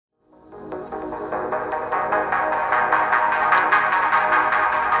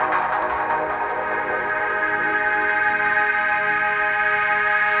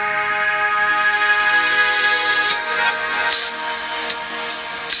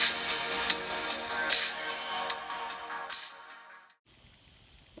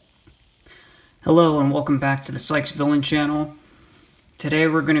Hello and welcome back to the Sykesvillain channel. Today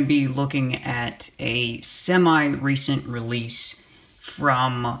we're going to be looking at a semi-recent release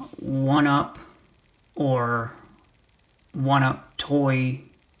from 1UP or 1UP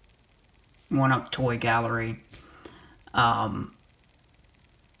Toy Gallery.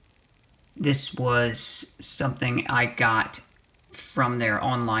 This was something I got from their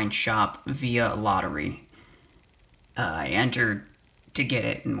online shop via lottery. I entered to get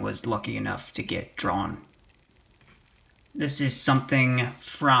it and was lucky enough to get drawn. This is something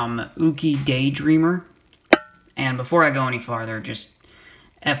from Ukydaydreamer. And before I go any farther, just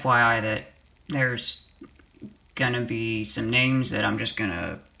FYI that there's gonna be some names that I'm just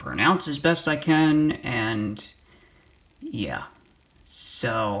gonna pronounce as best I can, and yeah.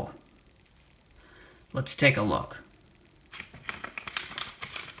 So let's take a look.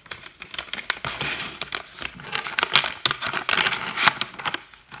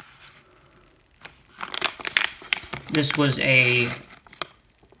 This was a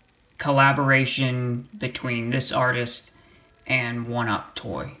collaboration between this artist and 1UP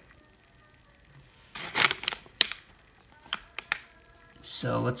Toy.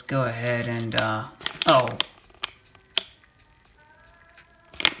 So let's go ahead and, oh,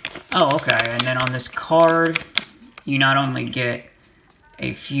 okay, and then on this card, you not only get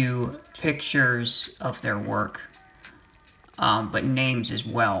a few pictures of their work, but names as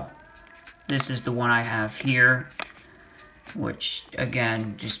well. This is the one I have here, which,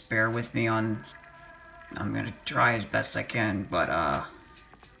 again, just bear with me on, I'm gonna try as best I can, but,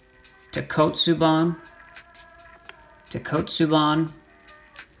 Takotsubon, and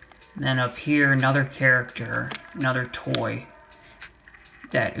then up here, another character, another toy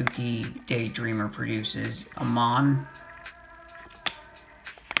that Ukydaydreamer produces, Amon,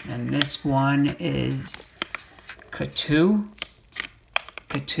 and this one is Katu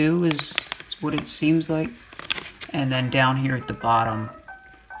is what it seems like. And then down here at the bottom,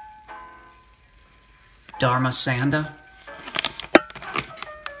 Dharma Sanda.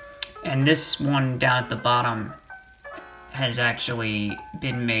 And this one down at the bottom has actually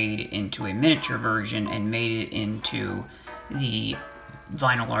been made into a miniature version and made it into the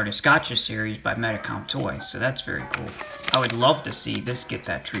Vinyl Artist Gotcha series by Metacom Toys. So that's very cool. I would love to see this get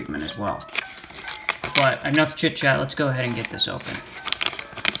that treatment as well. But enough chit chat, let's go ahead and get this open.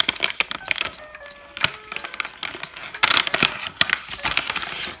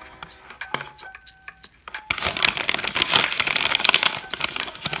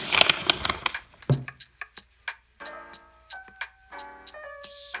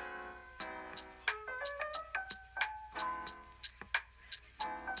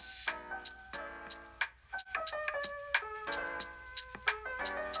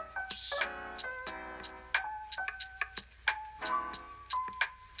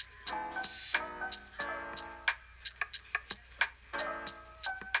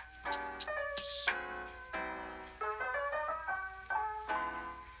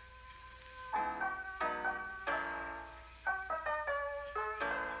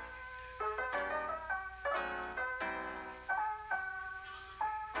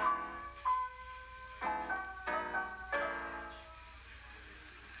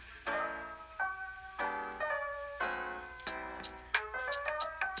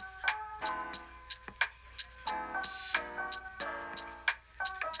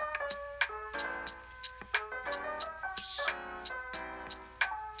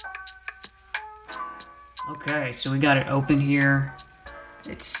 Okay, so we got it open here.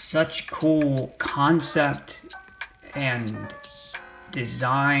 It's such cool concept and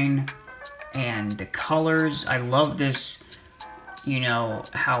design and the colors. I love this, you know,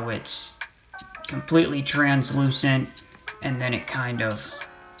 how it's completely translucent and then it kind of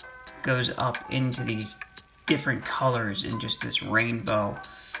goes up into these different colors in just this rainbow.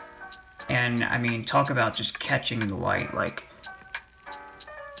 And I mean, talk about just catching the light, like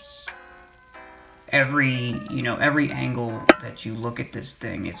every angle that you look at this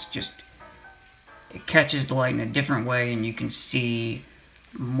thing, it's just, it catches the light in a different way, and you can see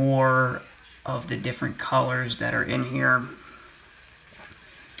more of the different colors that are in here.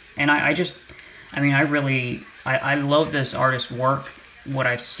 And I love this artist's work. What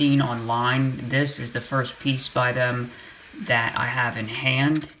I've seen online, this is the first piece by them that I have in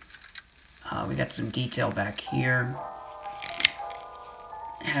hand. We got some detail back here.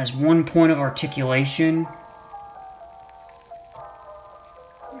 It has 1 point of articulation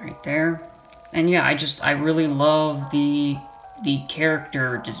right there. And yeah, I really love the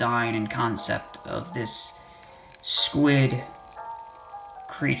character design and concept of this squid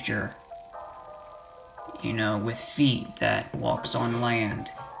creature, you know, with feet that walks on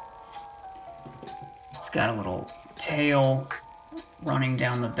land. It's got a little tail running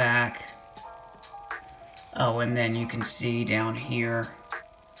down the back. Oh, and then you can see down here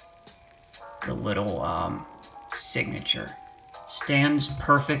the little signature. Stands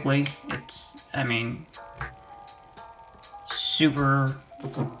perfectly. It's, I mean, super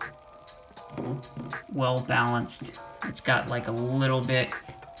well balanced. It's got like a little bit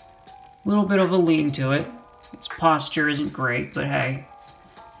of a lean to it. Its posture isn't great, but hey,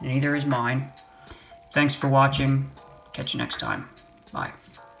 neither is mine. Thanks for watching. Catch you next time. Bye.